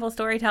really wonderful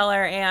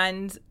storyteller,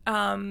 and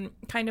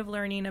kind of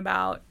learning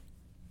about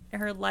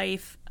her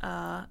life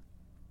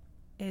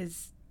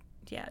is,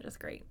 just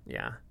great.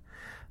 Yeah.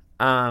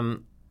 I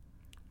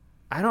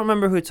don't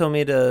remember who told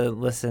me to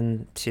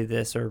listen to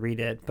this or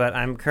read it, but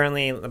I'm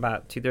currently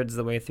about 2/3 of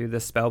the way through the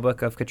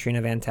Spellbook of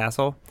Katrina Van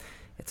Tassel.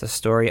 It's a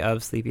story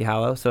of Sleepy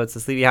Hollow. So it's a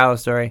Sleepy Hollow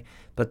story,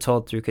 but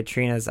told through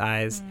Katrina's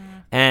eyes.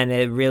 And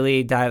it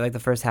really died, like the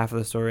first half of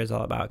the story is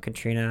all about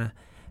Katrina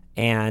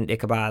and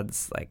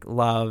Ichabod's like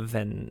love,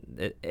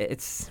 and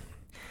it's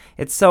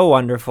so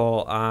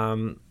wonderful.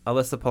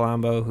 Alyssa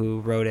Palombo,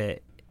 who wrote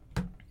it,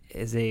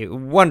 is a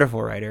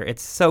wonderful writer.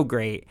 It's so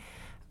great.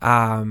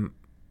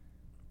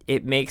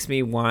 It makes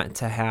me want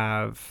to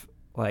have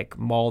like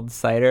mulled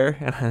cider,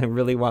 and I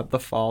really want the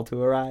fall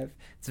to arrive.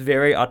 It's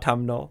very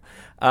autumnal.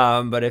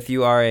 But if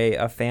you are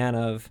a fan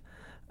of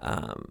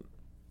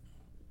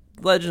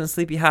Legend of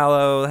Sleepy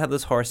Hollow,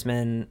 Headless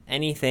Horseman,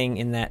 anything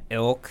in that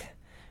ilk,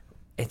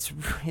 it's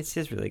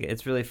just really good.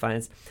 It's really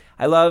fun.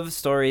 I love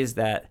stories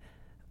that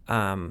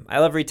I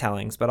love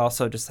retellings, but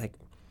also just like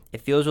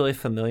it feels really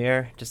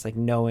familiar. Just like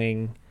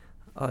knowing,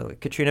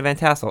 Katrina Van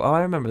Tassel. Oh,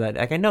 I remember that.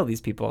 Like I know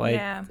these people.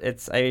 Yeah.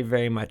 I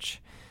very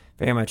much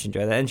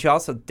enjoy that. And she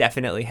also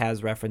definitely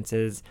has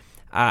references.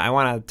 I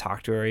want to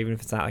talk to her, even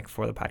if it's not like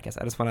for the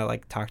podcast. I just want to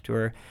like talk to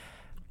her.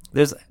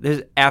 There's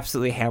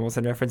absolutely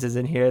Hamilton references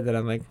in here that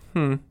I'm like,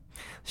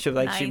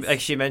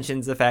 She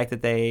mentions the fact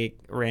that they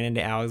ran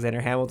into Alexander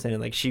Hamilton,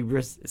 and like she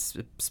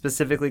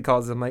specifically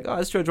calls him like,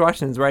 it's George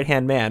Washington's right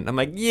hand man. I'm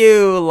like,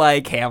 you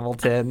like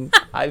Hamilton?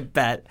 I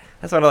bet.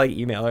 I just want to like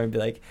email her and be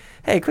like,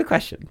 hey, quick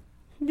question.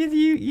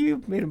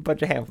 You made a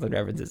bunch of Hamilton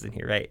references in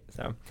here, right?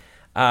 So.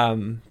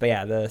 But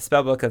yeah, the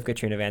Spellbook of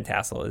Katrina Van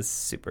Tassel is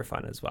super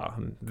fun as well.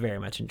 I'm very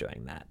much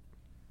enjoying that.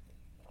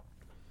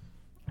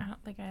 I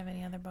don't think I have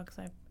any other books.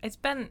 I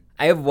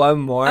have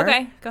one more.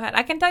 Okay, go ahead.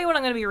 I can tell you what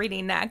I'm going to be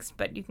reading next,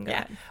 but you can go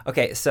ahead.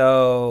 Okay,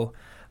 so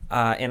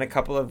in a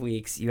couple of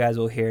weeks, you guys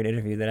will hear an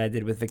interview that I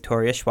did with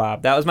Victoria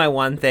Schwab. That was my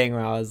one thing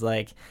where I was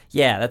like,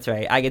 yeah, that's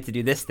right. I get to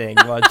do this thing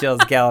while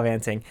Jill's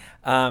gallivanting.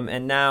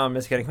 And now I'm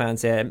just going to come out and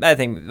say, I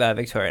think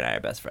Victoria and I are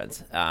best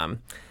friends.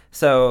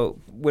 So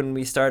when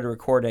we started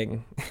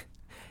recording,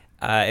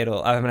 I'm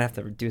going to have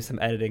to do some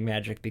editing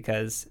magic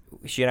because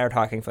she and I were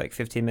talking for like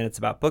 15 minutes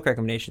about book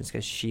recommendations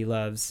because she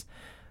loves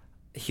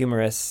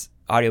humorous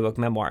audiobook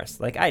memoirs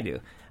like I do.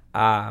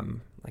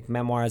 Like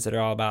memoirs that are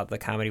all about the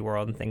comedy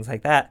world and things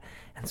like that.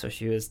 And so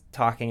she was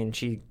talking,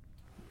 and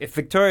if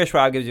Victoria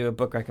Schwab gives you a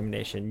book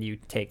recommendation, you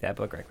take that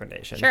book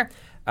recommendation. Sure.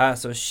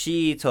 So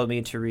she told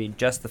me to read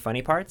Just the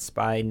Funny Parts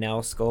by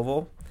Nell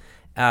Scoville.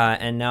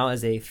 And Nell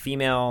is a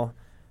female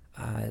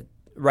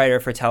writer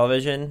for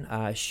television.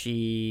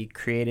 She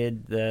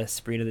created the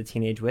Sabrina the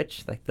Teenage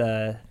Witch, like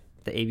the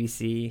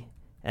ABC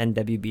and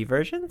WB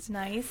versions.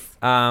 Nice.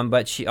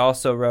 But she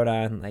also wrote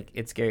on like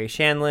It's Gary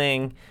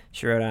Shandling.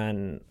 She wrote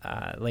on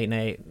Late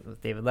Night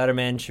with David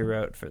Letterman. She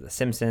wrote for The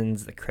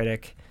Simpsons, The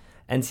Critic,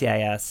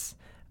 NCIS,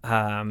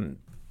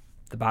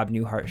 The Bob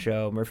Newhart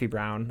Show, Murphy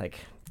Brown, like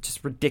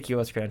just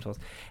ridiculous credentials.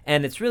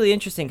 And it's really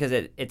interesting because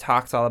it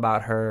talks all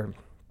about her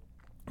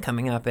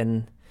coming up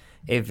in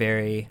a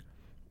very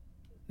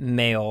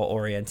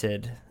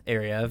male-oriented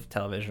area of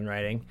television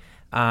writing.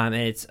 And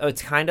it's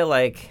kind of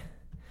like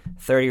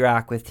 30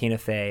 Rock with Tina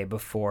Fey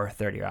before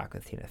 30 Rock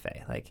with Tina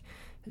Fey. Like,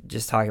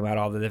 just talking about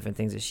all the different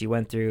things that she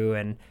went through,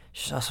 and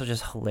she's also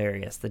just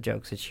hilarious. The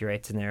jokes that she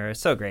writes in there are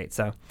so great.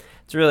 So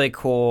it's really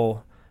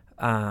cool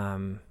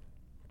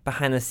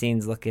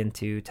behind-the-scenes look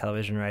into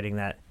television writing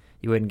that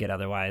you wouldn't get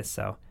otherwise.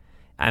 So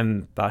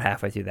I'm about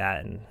halfway through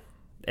that, and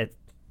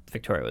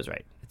Victoria was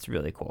right. It's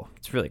really cool.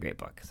 It's a really great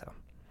book. So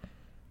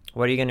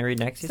what are you going to read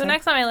next? So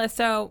next on my list,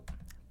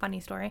 funny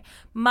story.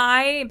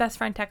 My best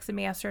friend texted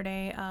me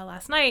yesterday,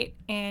 last night,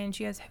 and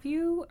she goes, have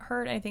you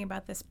heard anything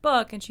about this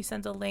book? And she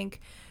sends a link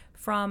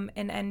from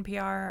an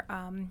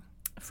NPR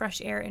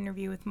Fresh Air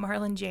interview with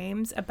Marlon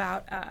James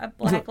about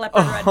Black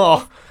Leopard Red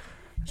Wolf.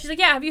 She's like,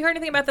 yeah, have you heard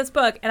anything about this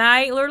book? And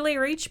I literally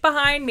reached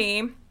behind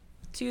me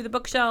to the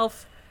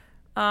bookshelf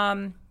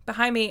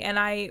behind me, and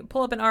I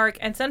pull up an ARC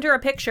and send her a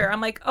picture.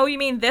 I'm like, oh, you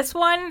mean this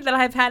one that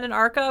I've had an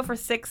ARC of for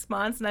 6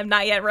 months and I've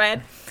not yet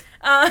read?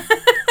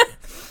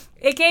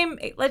 It came,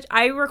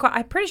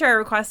 I'm pretty sure I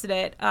requested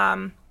it.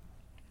 And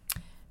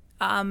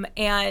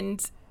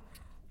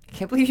I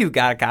can't believe you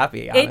got a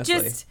copy,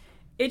 honestly.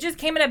 It just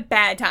came at a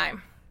bad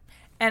time.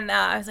 And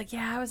I was like,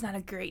 yeah, it was not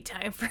a great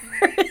time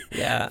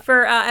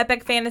for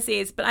Epic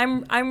Fantasies. But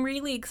I'm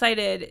really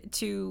excited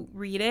to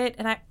read it.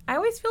 And I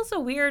always feel so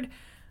weird.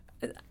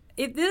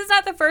 This is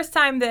not the first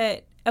time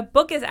that a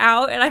book is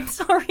out and I'm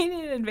still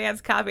reading an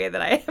advanced copy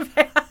that I have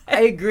had.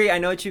 I agree. I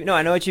know what you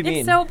mean.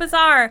 It's so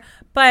bizarre.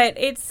 But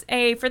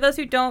for those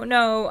who don't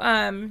know,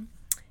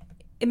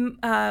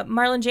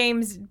 Marlon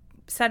James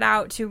set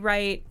out to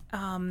write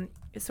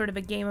sort of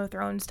a Game of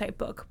Thrones type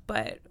book,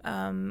 but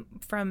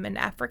from an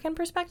African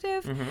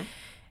perspective. Mm-hmm.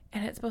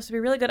 And it's supposed to be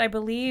really good. I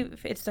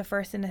believe it's the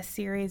first in a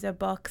series of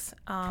books.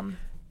 I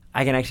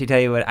can actually tell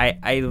you what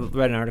I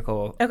read an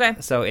article. Okay.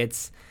 So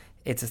it's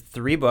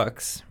 3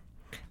 books,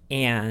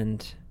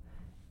 and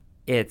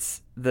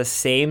it's the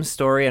same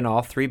story in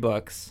all 3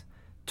 books,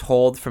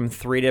 told from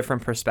 3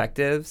 different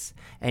perspectives,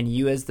 and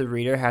you as the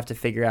reader have to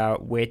figure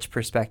out which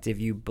perspective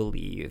you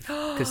believe,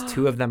 because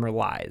 2 of them are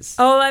lies.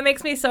 Oh, that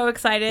makes me so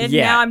excited.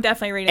 Yeah. Now I'm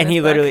definitely reading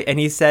this book. And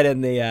he said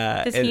in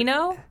the... Does he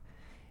know?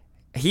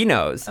 He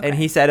knows. Okay. And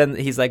he said,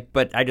 he's like,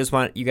 but I just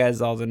want you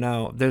guys all to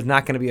know, there's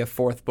not going to be a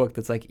 4th book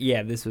that's like,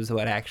 yeah, this was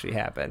what actually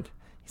happened.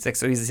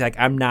 He's like,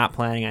 I'm not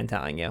planning on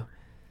telling you.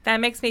 That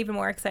makes me even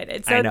more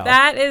excited. So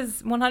that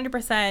is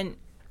 100%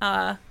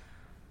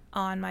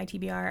 on my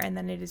TBR, and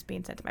then it is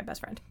being sent to my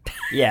best friend.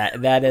 Yeah,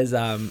 that is.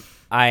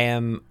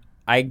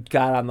 I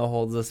got on the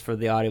hold list for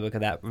the audiobook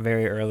of that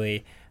very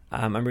early.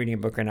 I'm reading a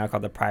book right now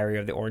called The Priory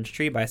of the Orange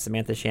Tree by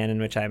Samantha Shannon,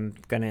 which I'm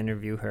going to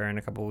interview her in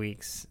a couple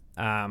weeks.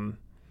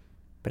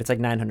 But it's like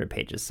 900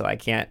 pages, so I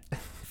can't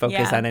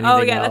focus on anything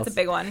else. Oh, yeah, that's a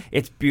big one.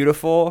 It's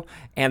beautiful,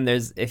 and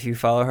if you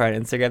follow her on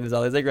Instagram, there's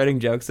always like running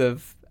jokes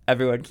of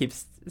everyone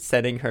keeps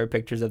sending her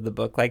pictures of the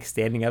book like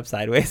standing up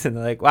sideways, and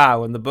they're like,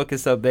 wow, when the book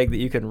is so big that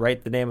you can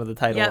write the name of the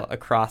title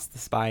across the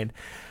spine.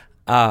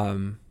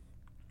 I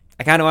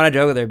kind of want to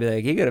joke with her and be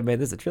like, you could have made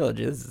this a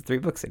trilogy. This is 3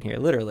 books in here,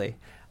 literally.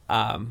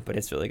 But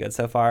it's really good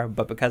so far.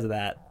 But because of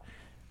that,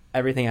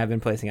 everything I've been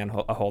placing on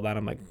a hold on,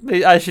 I'm like,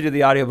 I should do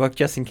the audiobook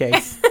just in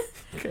case.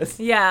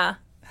 Yeah.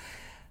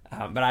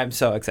 But I'm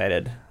so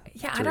excited.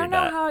 Yeah, I don't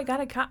know how I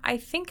got it. I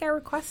think I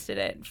requested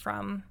it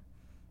from...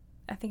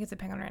 I think it's a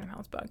Penguin Random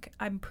House book.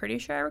 I'm pretty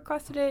sure I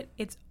requested it.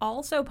 It's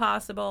also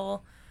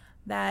possible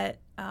that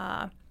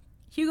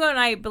Hugo and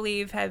I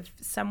believe have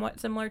somewhat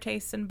similar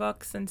tastes in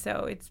books, and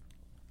so it's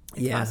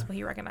possible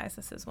he recognized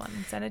this as one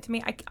and sent it to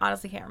me. I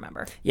honestly can't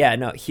remember. Yeah,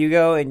 no,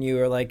 Hugo and you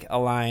are like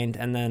aligned,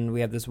 and then we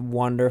have this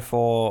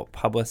wonderful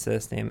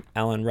publicist named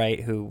Ellen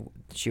Wright,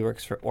 she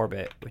works for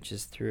Orbit, which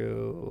is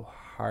through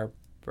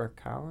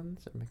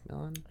HarperCollins or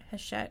Macmillan?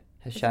 Hachette.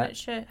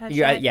 Hachette?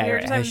 Yeah,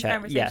 right.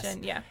 Hachette, yes.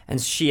 Yeah. And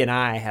she and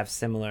I have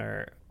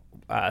similar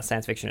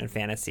science fiction and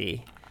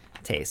fantasy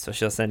tastes, so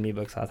she'll send me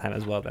books all the time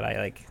as well that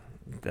I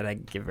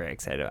get very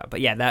excited about.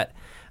 But yeah, that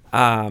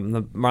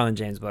the Marlon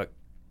James book,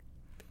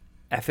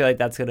 I feel like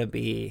that's going to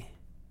be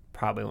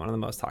probably one of the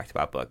most talked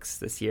about books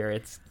this year.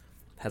 It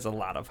has a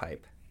lot of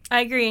hype. I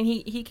agree, and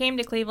he came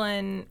to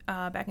Cleveland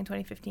back in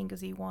 2015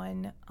 because he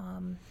won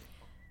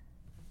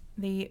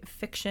the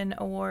fiction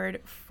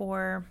award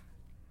for...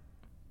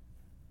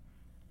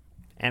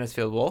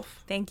 Anisfield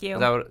Wolf? Thank you. Is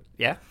that what,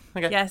 yeah?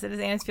 Okay. Yes, it is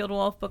Anisfield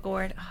Wolf Book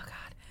Award. Oh,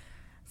 God.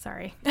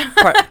 Sorry.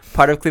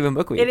 part of Cleveland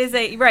Book Week. It is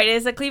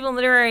a Cleveland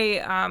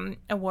Literary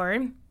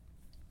Award.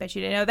 Bet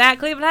you didn't know that.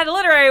 Cleveland had a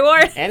literary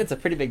award. And it's a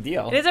pretty big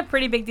deal. It is a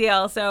pretty big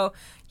deal. So,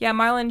 yeah,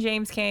 Marlon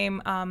James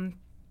came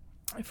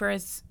for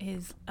his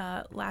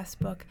last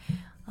book.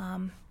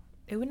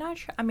 It would not...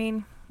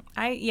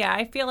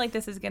 I feel like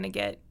this is going to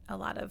get a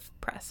lot of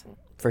press.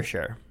 For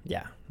sure.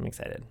 Yeah, I'm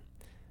excited.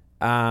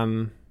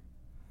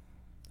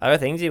 Other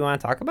things you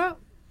want to talk about?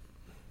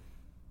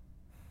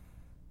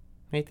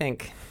 What do you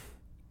think?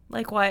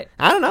 Like what?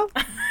 I don't know.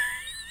 I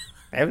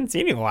haven't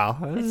seen you in a while.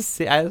 I just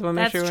want to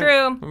make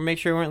make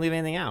sure we weren't leaving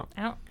anything out.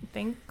 I don't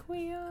think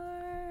we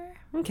are.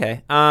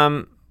 Okay.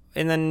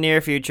 In the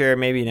near future,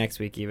 maybe next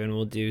week even,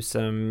 we'll do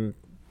some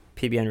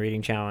PBN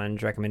Reading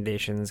Challenge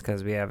recommendations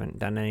because we haven't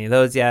done any of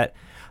those yet.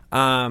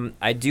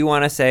 I do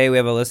want to say we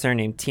have a listener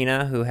named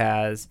Tina who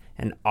has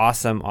an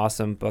awesome,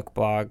 awesome book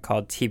blog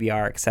called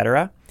TBR,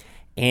 etc.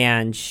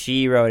 And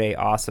she wrote a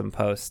awesome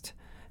post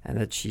and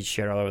that she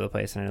shared all over the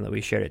place, and I know that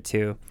we shared it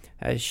too.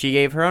 She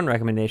gave her own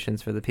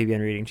recommendations for the PBN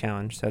Reading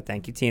Challenge. So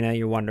thank you, Tina.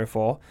 You're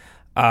wonderful.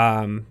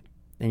 And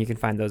you can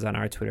find those on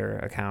our Twitter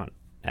account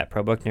at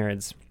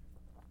ProBookNerds.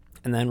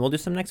 And then we'll do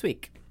some next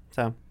week.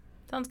 So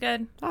sounds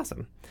good.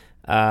 Awesome.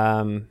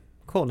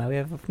 Cool. Now we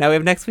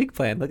have next week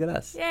planned. Look at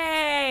us.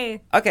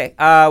 Yay. Okay.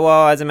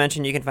 Well, as I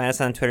mentioned, you can find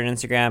us on Twitter and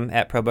Instagram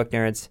at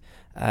ProBookNerds.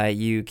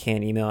 You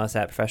can email us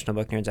at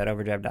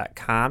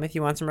professionalbooknerds@overdrive.com if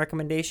you want some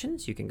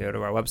recommendations. You can go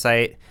to our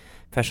website,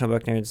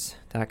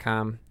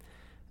 professionalbooknerds.com.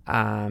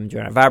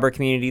 Join our Viber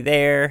community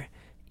there.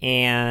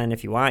 And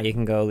if you want, you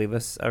can go leave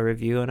us a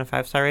review and a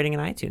 5-star rating in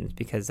iTunes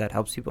because that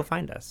helps people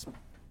find us.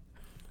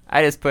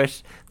 I just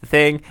pushed the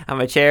thing on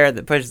my chair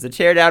that pushes the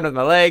chair down with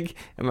my leg,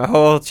 and my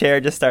whole chair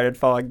just started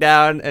falling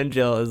down, and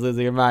Jill is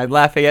losing her mind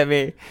laughing at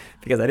me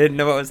because I didn't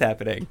know what was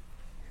happening.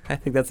 I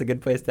think that's a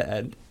good place to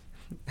end.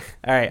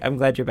 All right, I'm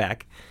glad you're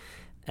back,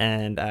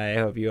 and I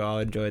hope you all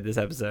enjoyed this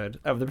episode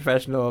of the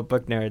Professional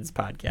Book Nerds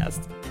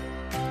podcast.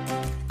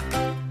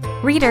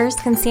 Readers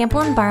can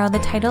sample and borrow the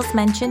titles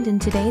mentioned in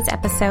today's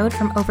episode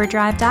from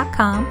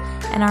Overdrive.com,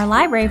 and our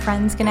library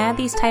friends can add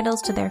these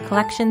titles to their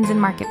collections in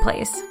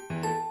Marketplace.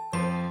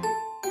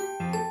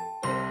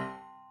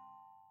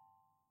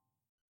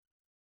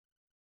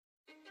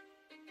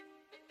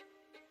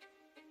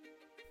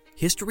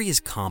 History is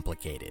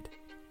complicated.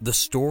 The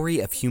story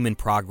of human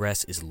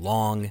progress is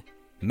long,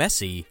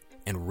 messy,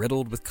 and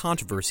riddled with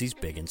controversies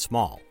big and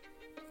small.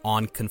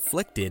 On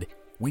Conflicted,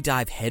 we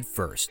dive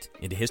headfirst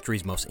into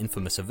history's most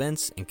infamous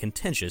events and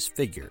contentious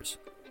figures.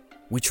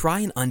 We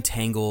try and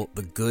untangle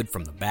the good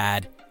from the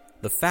bad,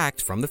 the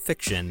fact from the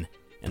fiction,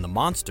 and the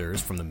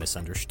monsters from the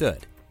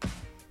misunderstood.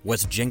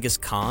 Was Genghis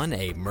Khan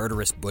a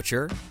murderous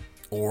butcher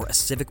or a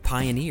civic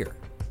pioneer?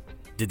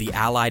 Did the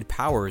Allied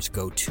powers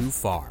go too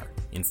far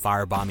in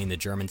firebombing the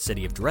German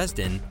city of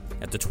Dresden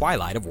at the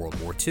twilight of World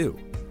War II?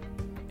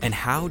 And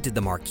how did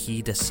the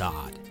Marquis de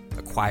Sade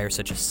acquire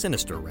such a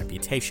sinister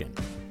reputation?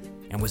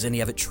 And was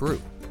any of it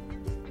true?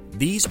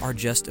 These are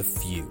just a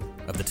few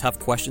of the tough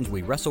questions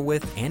we wrestle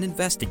with and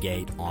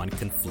investigate on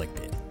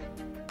Conflicted.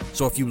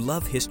 So if you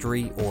love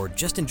history or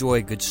just enjoy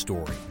a good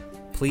story,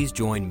 please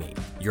join me,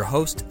 your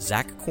host,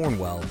 Zach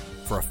Cornwell,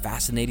 for a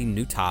fascinating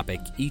new topic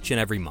each and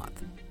every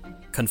month.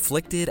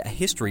 Conflicted, a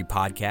history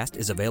podcast,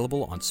 is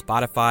available on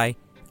Spotify,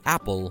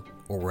 Apple,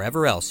 or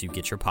wherever else you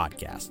get your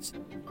podcasts.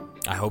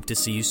 I hope to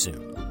see you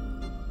soon.